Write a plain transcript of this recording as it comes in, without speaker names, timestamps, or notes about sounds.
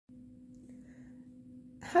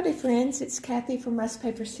Howdy friends, it's Kathy from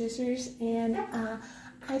RustPaperScissors, and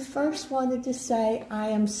I first wanted to say I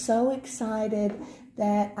am so excited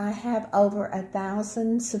that I have over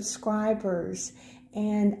 1,000 subscribers,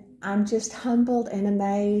 and I'm just humbled and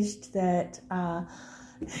amazed that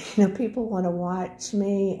people want to watch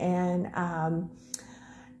me, and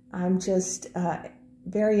I'm just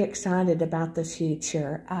very excited about the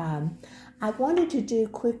future. I wanted to do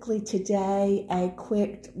quickly today a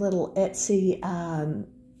quick little Etsy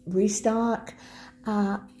restock.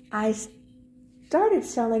 I started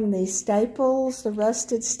selling these staples, the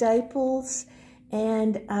rusted staples,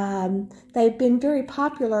 and they've been very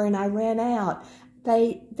popular, and I ran out.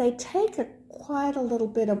 They take quite a little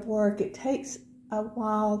bit of work. It takes a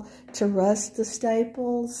while to rust the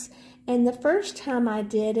staples, and the first time I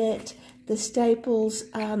did it, the staples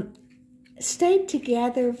stayed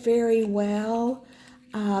together very well,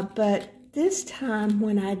 but this time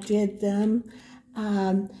when I did them,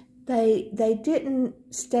 they didn't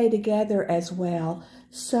stay together as well.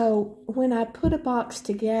 So when I put a box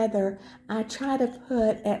together, I try to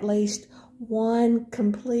put at least one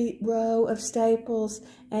complete row of staples,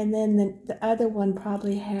 and then the other one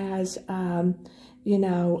probably has, I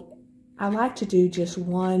like to do just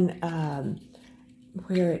one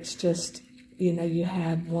where it's just, you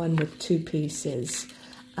have one with two pieces.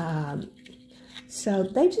 So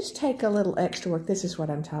they just take a little extra work. This is what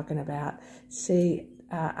I'm talking about. See,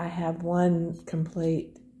 I have one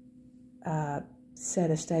complete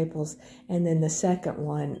set of staples, and then the second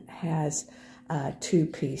one has two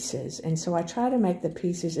pieces. And so I try to make the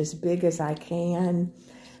pieces as big as I can,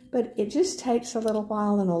 but it just takes a little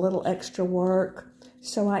while and a little extra work.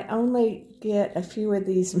 So I only get a few of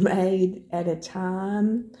these made at a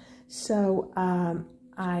time. So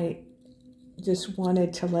I just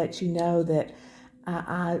wanted to let you know that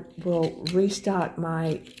I will restock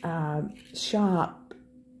my shop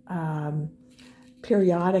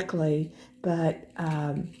periodically, but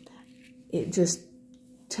it just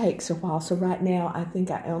takes a while. So right now I think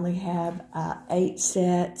I only have 8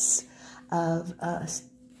 sets of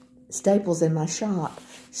staples in my shop.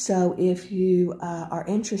 So if you are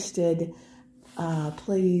interested,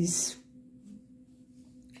 please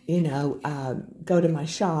go to my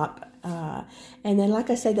shop. And then, like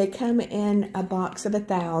I said, they come in a box of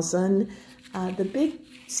 1,000. The big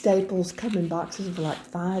staples come in boxes of like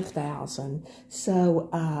 5,000. So,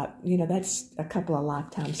 that's a couple of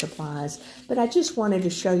lifetime supplies. But I just wanted to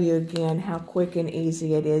show you again how quick and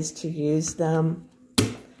easy it is to use them.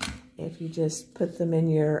 If you just put them in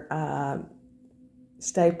your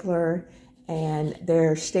stapler, and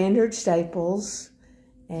they're standard staples.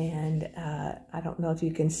 And I don't know if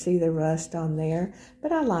you can see the rust on there,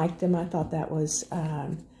 but I liked them. I thought that was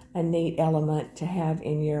a neat element to have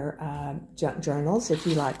in your junk journals if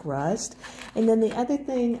you like rust. And then the other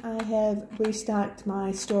thing I have restocked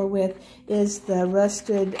my store with is the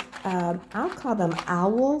rusted, I'll call them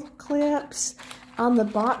owl clips. On the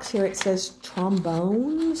box here it says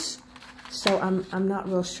trombones. So I'm not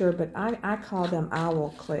real sure, but I call them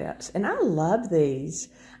owl clips. And I love these.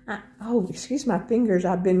 Oh, excuse my fingers.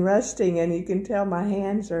 I've been rusting, and you can tell my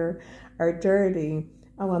hands are dirty.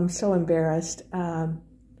 Oh, I'm so embarrassed.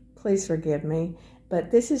 Please forgive me.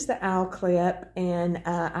 But this is the owl clip, and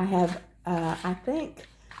I have, I think,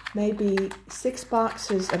 maybe 6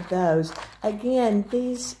 boxes of those. Again,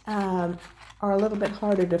 these are a little bit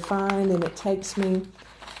harder to find, and it takes me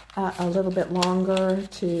a little bit longer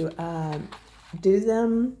to do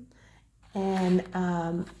them. And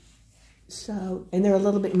and they're a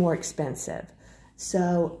little bit more expensive.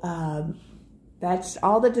 So that's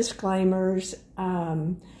all the disclaimers.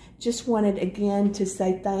 Just wanted again to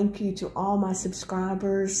say thank you to all my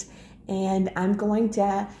subscribers, and I'm going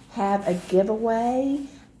to have a giveaway.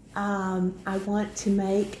 I want to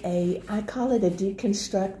make I call it a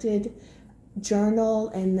deconstructed journal,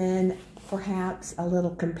 and then perhaps a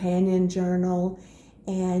little companion journal,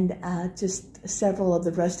 and just several of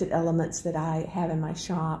the rusted elements that I have in my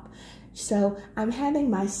shop. So I'm having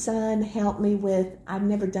my son help me with, I've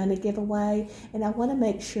never done a giveaway, and I want to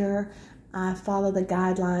make sure I follow the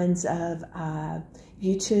guidelines of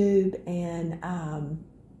YouTube, and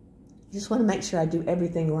just want to make sure I do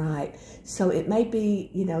everything right. So it may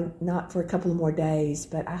be, not for a couple of more days,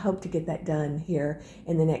 but I hope to get that done here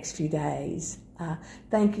in the next few days.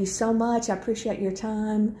 Thank you so much. I appreciate your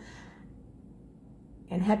time,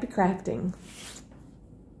 and happy crafting.